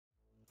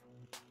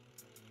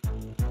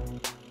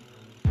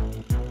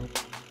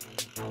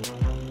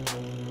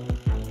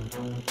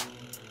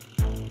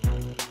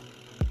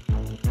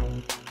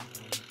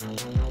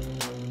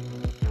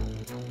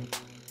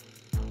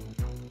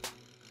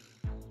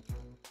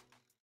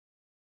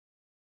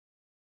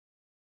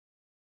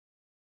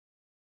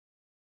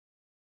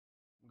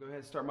Go ahead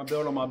and start my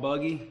build on my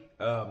buggy.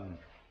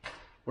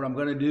 What I'm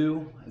gonna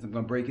do is I'm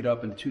gonna break it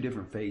up into two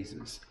different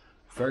phases.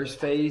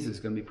 First phase is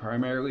gonna be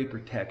primarily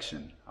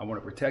protection. I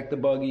wanna protect the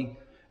buggy, and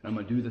I'm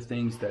gonna do the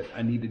things that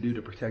I need to do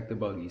to protect the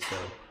buggy. So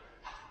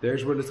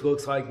there's what this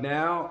looks like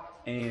now,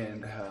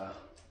 and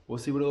we'll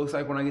see what it looks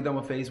like when I get done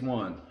with phase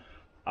one.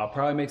 I'll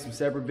probably make some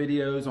separate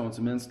videos on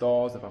some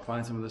installs if I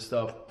find some of this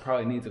stuff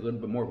probably needs a little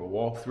bit more of a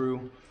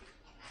walkthrough.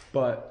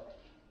 But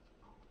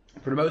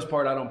for the most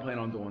part, I don't plan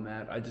on doing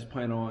that. I just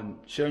plan on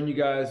showing you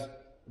guys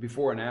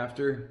before and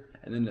after.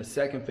 And then the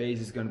second phase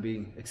is going to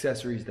be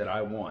accessories that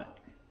I want,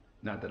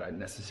 not that I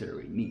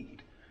necessarily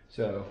need.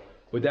 So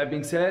with that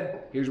being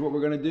said, here's what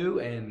we're going to do,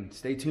 and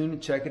stay tuned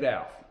and check it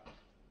out.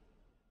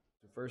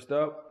 So first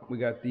up, we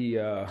got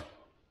the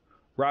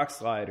rock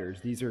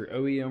sliders. These are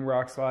OEM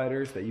rock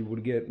sliders that you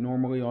would get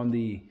normally on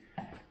the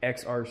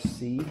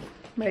XRC.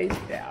 Made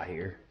out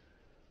here.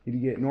 You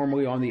get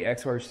normally on the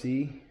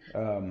XRC.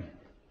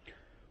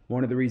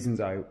 One of the reasons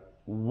I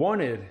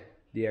wanted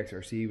the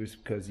XRC was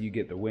because you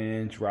get the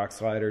winch, rock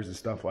sliders, and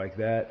stuff like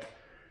that.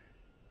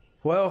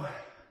 Well,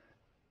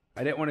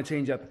 I didn't want to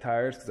change out the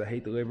tires because I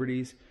hate the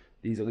Liberties.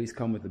 These at least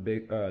come with the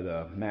big,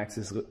 the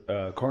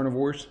Maxxis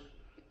Carnivores.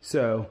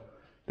 So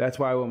that's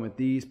why I went with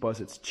these.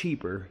 Plus, it's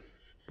cheaper.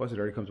 Plus, it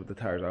already comes with the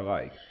tires I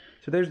like.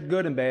 So there's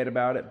good and bad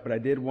about it. But I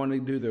did want to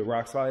do the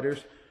rock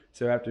sliders.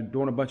 So after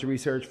doing a bunch of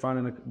research,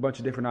 finding a bunch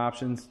of different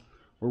options,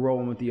 we're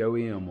rolling with the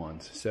OEM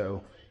ones.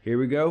 So here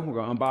we go. We're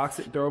going to unbox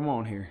it and throw them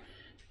on here.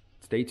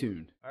 Stay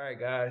tuned. All right,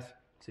 guys.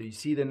 So you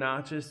see the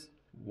notches?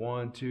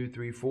 1, 2,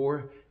 3,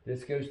 4.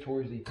 This goes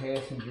towards the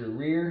passenger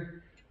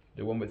rear.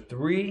 The one with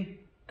 3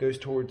 goes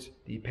towards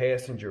the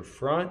passenger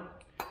front.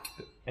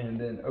 And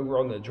then over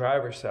on the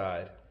driver's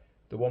side,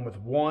 the one with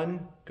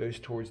 1 goes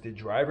towards the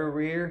driver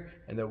rear,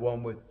 and the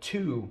one with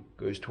 2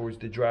 goes towards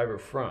the driver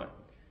front.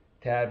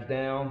 Tabs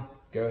down.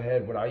 Go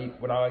ahead. What I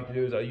like to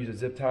do is I use a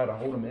zip tie to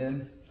hold them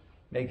in,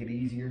 make it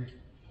easier.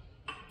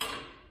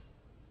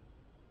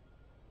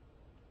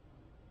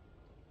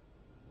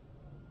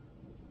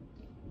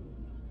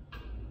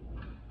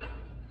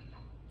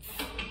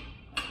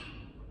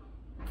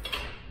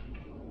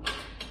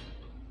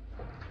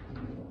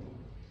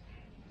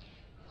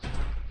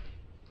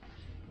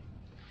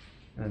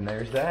 And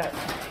there's that.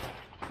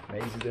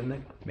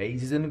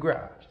 Maze is in the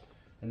garage.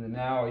 And then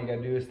now all you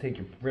gotta do is take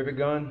your rivet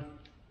gun,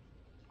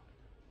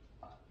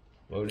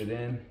 load it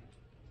in.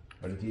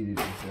 But it's easy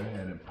to just go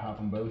ahead and pop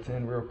them both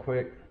in real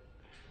quick.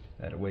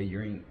 That way you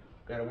ain't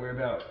gotta worry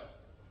about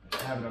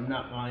having them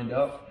not lined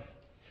up.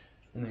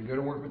 And then go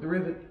to work with the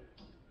rivet.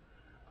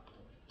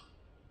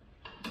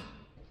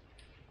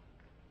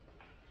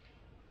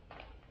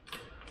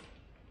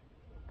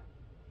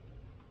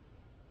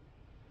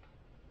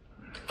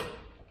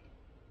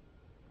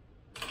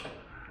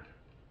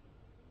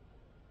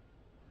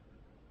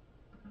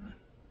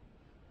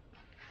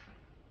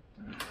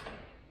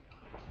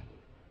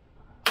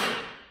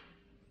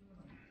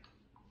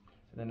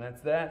 And then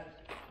that's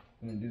that.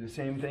 And then do the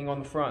same thing on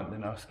the front.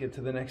 Then I'll skip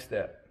to the next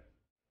step.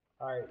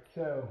 All right,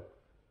 so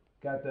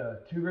got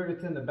the 2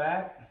 rivets in the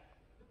back.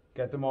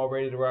 Got them all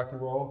ready to rock and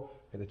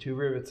roll. Got the 2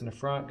 rivets in the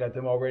front. Got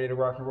them all ready to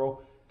rock and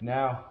roll.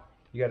 Now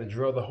you got to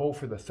drill the hole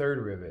for the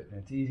 3rd rivet. And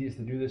it's easiest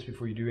to do this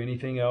before you do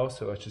anything else.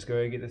 So let's just go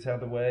ahead and get this out of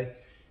the way.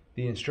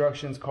 The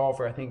instructions call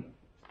for, I think,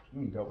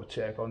 let me double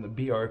check on the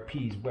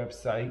BRP's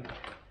website.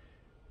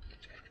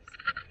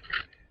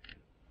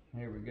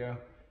 There we go.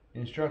 The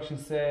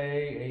instructions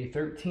say a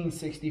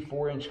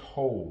 13/64"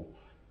 hole.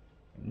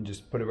 And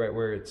just put it right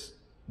where it's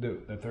the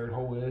 3rd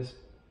hole is.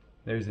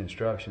 There's the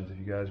instructions if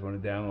you guys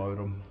want to download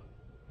them.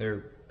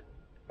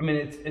 I mean,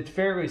 it's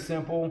fairly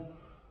simple,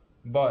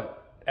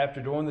 but after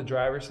doing the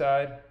driver's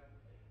side,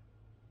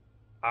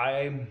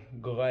 I'm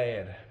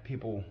glad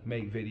people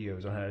make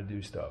videos on how to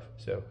do stuff.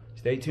 So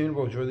stay tuned,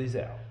 we'll drill these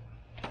out.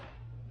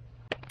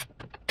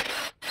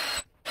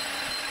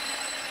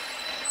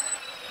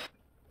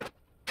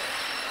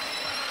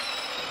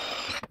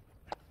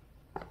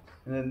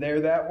 And then there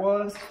that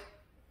was.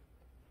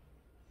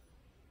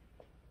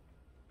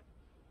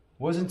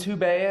 Wasn't too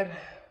bad.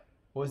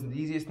 Wasn't the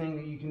easiest thing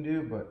that you can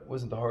do, but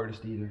wasn't the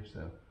hardest either.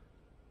 So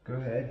go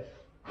ahead.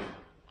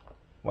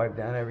 Wipe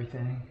down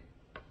everything.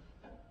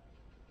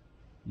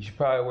 You should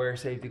probably wear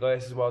safety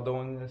glasses while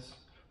doing this,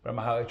 but I'm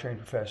a highly trained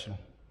professional.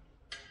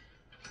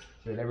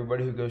 So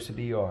everybody who goes to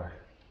BR.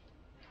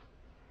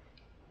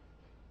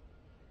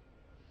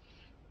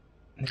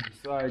 And you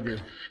slide your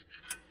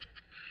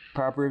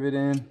prop rivet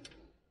in.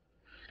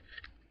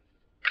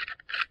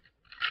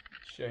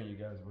 Showing you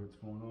guys what's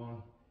going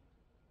on.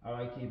 I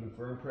like keeping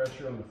firm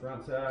pressure on the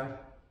front side.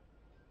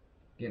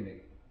 Getting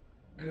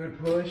a good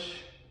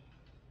push.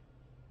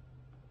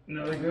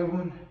 Another good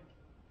one.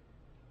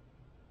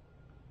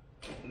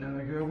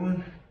 Another good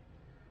one.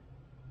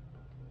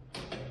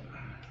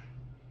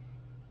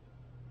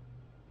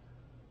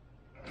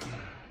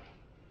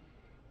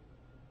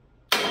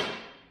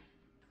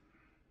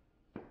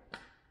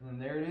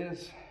 And there it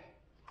is.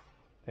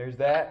 There's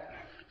that.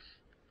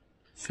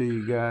 Show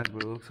you guys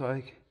what it looks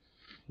like.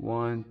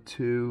 1,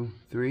 2,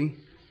 3.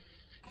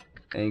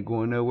 Ain't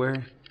going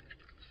nowhere.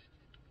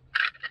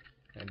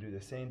 And do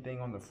the same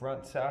thing on the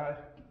front side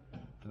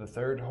for the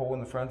third hole in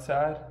the front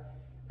side,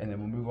 and then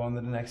we'll move on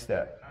to the next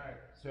step. All right,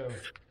 so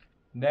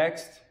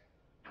next,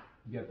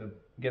 you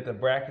get the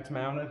brackets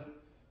mounted.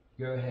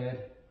 Go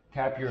ahead,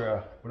 tap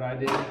your, what I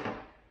did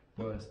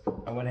was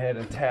I went ahead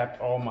and tapped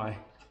all my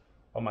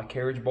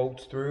carriage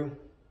bolts through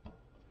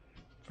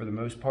for the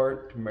most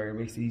part. Primarily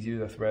makes it easier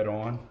to thread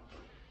on.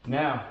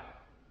 Now,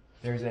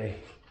 there's a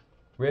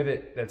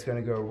rivet that's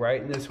gonna go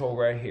right in this hole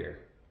right here.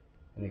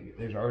 And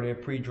there's already a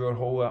pre-drilled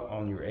hole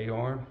on your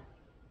A-arm.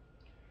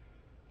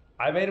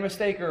 I made a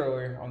mistake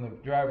earlier on the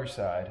driver's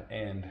side,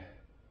 and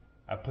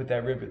I put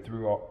that rivet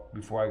through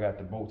before I got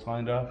the bolts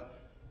lined up,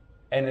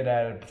 and it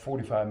added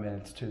 45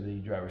 minutes to the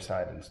driver's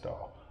side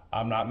install.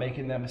 I'm not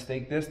making that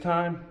mistake this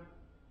time.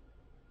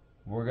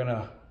 We're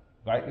gonna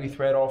lightly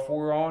thread all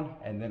 4 on,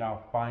 and then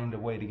I'll find a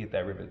way to get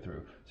that rivet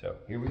through. So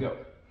here we go.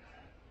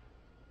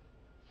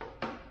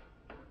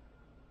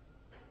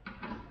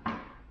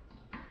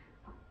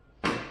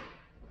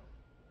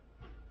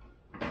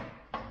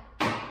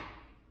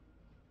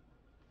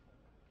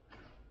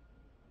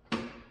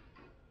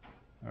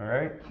 All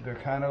right, they're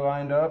kind of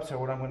lined up. So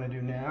what I'm going to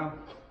do now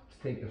is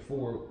take the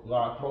 4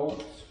 lock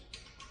bolts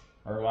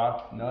or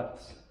lock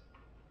nuts,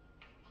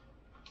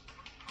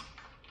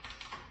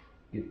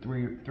 get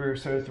three or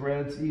so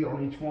threads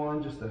on each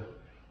one just to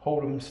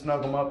hold them,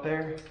 snug them up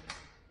there.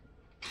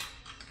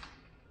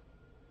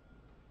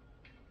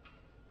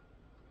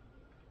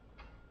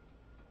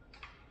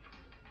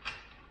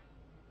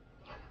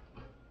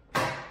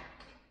 There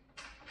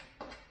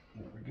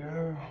we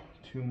go,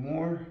 2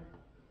 more.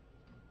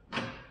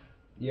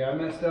 Yeah, I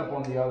messed up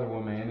on the other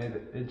one, man.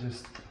 It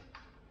just,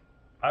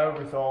 I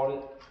overthought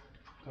it.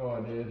 That's all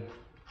I did.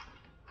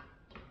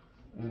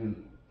 And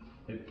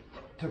it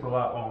took a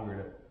lot longer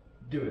to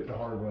do it the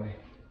hard way.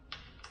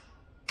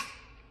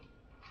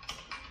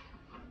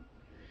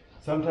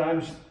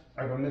 Sometimes,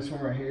 like on this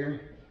one right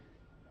here,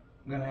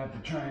 I'm gonna have to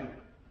try and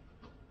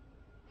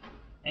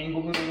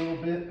angle it a little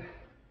bit.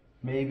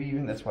 Maybe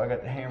even, that's why I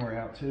got the hammer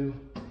out too.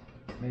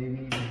 Maybe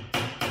even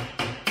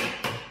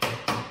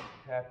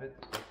tap it.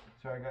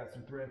 So I got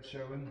some thread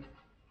showing.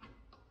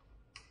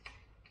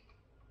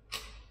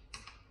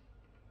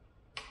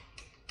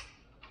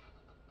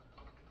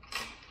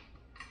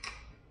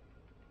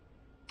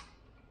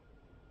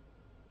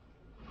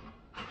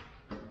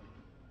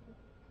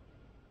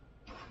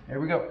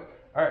 There we go.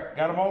 All right,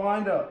 got them all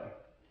lined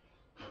up.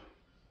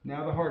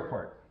 Now the hard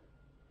part.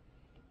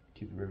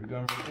 Keep the rivet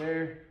going right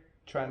there.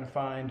 Trying to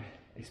find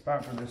a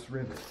spot for this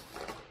rivet.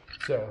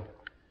 So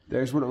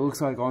there's what it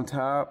looks like on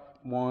top.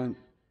 1,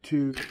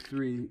 2,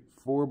 3,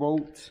 4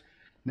 bolts.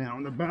 Now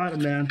on the bottom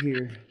down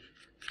here,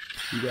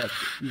 you got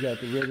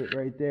the rivet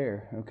right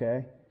there.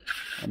 Okay,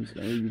 I'm just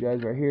gonna leave you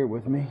guys right here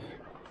with me,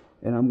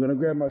 and I'm gonna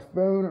grab my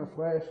phone or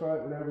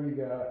flashlight, whatever you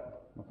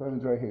got. My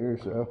phone's right here,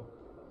 so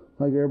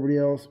like everybody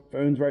else,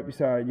 phone's right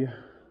beside you.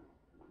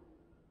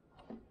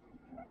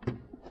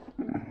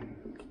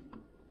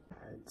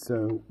 Alright,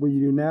 so what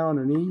you do now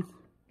underneath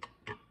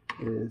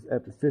is,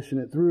 after fishing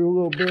it through a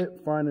little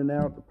bit, finding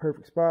out the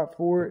perfect spot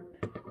for it.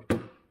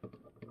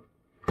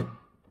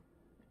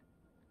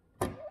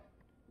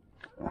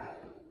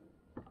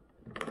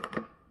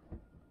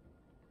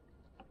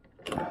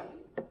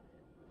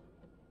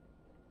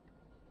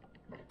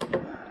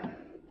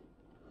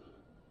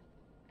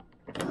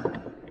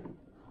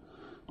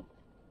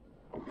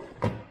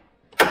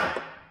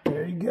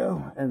 There you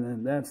go, and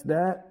then that's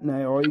that.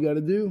 Now all you got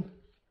to do,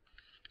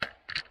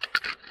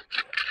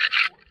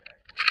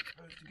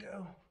 supposed to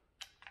go.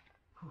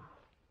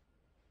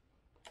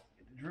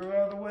 Get the drill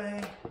out of the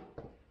way.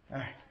 All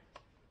right,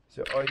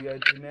 so all you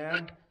got to do now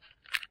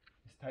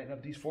is tighten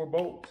up these 4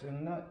 bolts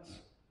and nuts,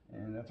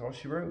 and that's all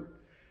she wrote.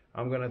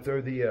 I'm gonna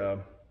throw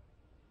the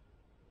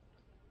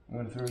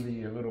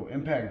little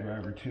impact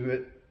driver to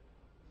it.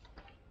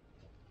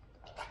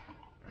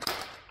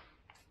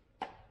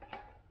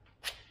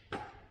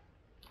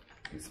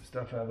 Get some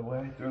stuff out of the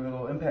way, throw the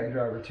little impact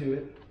driver to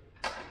it,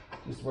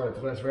 just where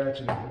it's less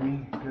ratchet for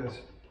me, because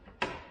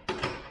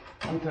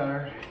I'm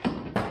tired.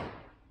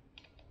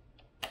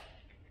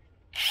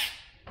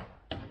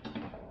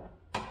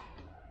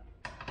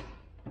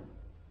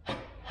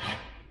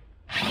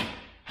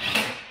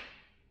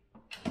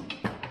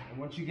 And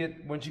once you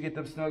get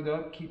them snugged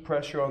up, keep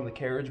pressure on the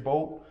carriage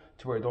bolt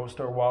to where it don't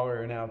start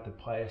wallering out the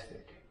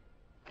plastic.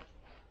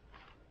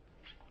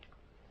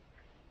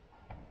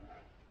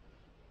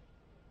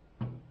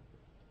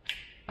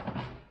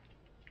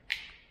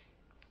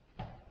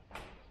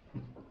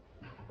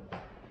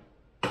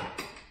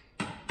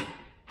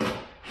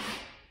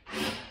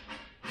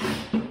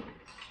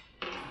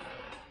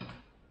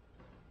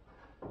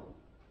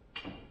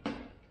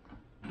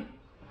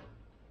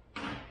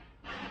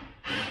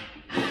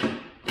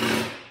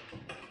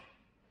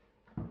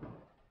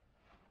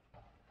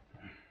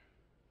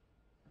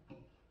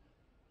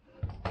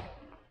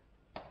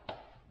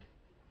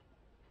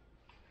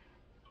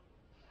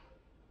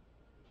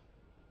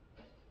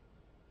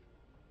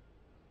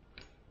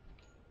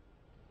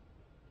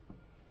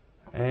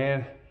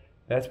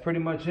 that's pretty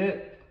much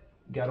it.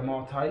 Got them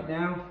all tight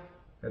now.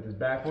 Got this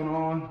back one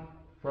on,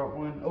 front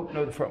one. Oh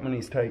no, the front one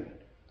needs tight.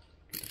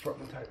 Get the front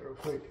one tight real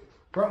quick.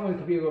 Front one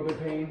could be a little bit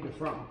of pain. The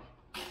front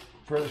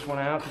furthest one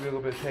out could be a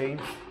little bit of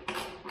pain.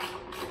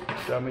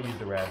 So I'm gonna use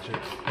the ratchet.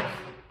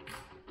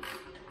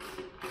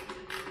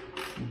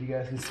 As you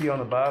guys can see on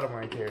the bottom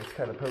right there, it's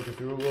kind of poking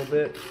through a little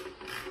bit,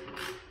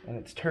 and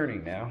it's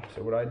turning now.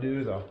 So what I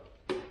do is I'll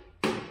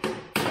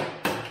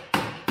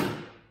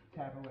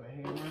tap it with a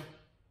hammer.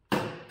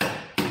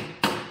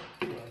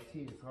 So I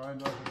see it's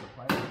lined up with the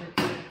plastic,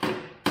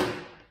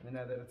 and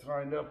now that it's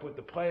lined up with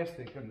the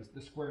plastic and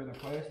the square in the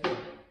plastic,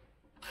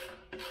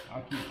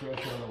 I'll keep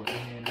pressure on it with the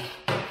hammer.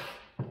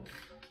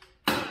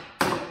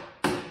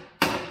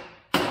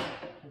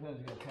 Sometimes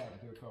you gotta tap it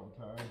through a couple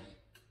times.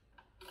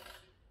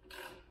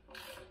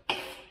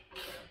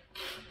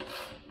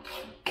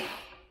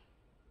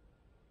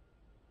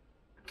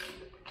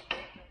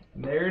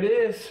 And there it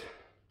is.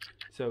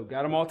 So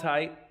got them all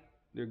tight.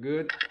 They're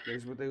good.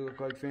 There's what they look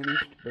like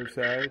finished, both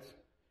sides.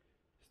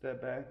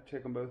 Step back,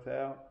 check them both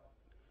out.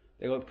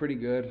 They look pretty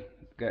good.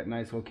 Got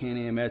nice little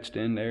Can-Am etched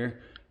in there,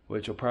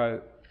 which will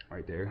probably,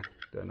 right there,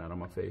 not on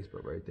my face,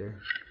 but right there,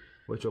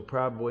 which will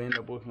probably end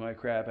up looking like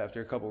crap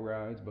after a couple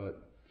rides,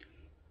 but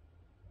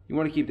you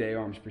want to keep the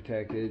A-arms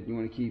protected. You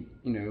want to keep,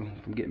 you know,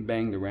 from getting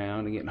banged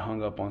around and getting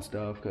hung up on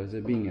stuff, because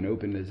it being an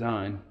open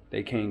design,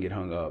 they can get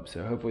hung up.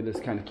 So hopefully this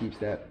kind of keeps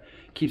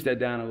that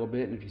down a little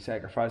bit. And if you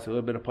sacrifice a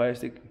little bit of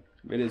plastic,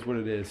 it is what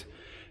it is.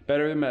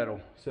 Better than metal.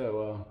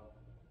 So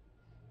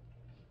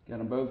got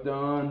them both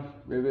done.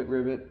 Rivet,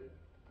 rivet.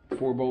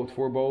 4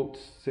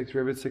 bolts, 6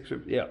 rivets, 6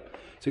 rivets. Yeah.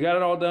 So got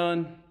it all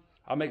done.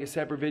 I'll make a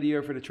separate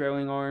video for the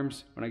trailing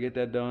arms when I get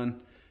that done.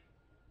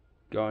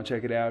 Go and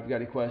check it out. If you got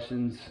any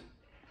questions.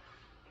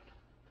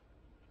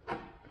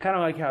 Kind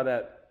of like how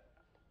that,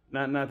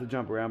 not to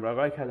jump around, but I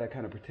like how that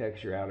kind of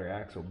protects your outer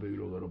axle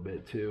boot a little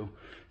bit too.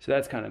 So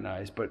that's kind of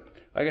nice. But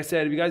like I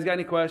said, if you guys got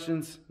any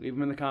questions, leave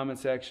them in the comment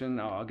section.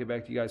 I'll get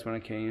back to you guys when I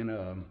can.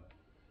 I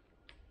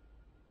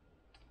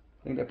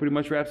think that pretty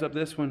much wraps up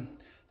this one.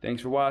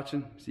 Thanks for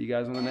watching. See you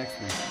guys on the next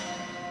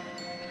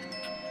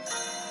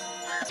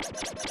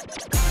one.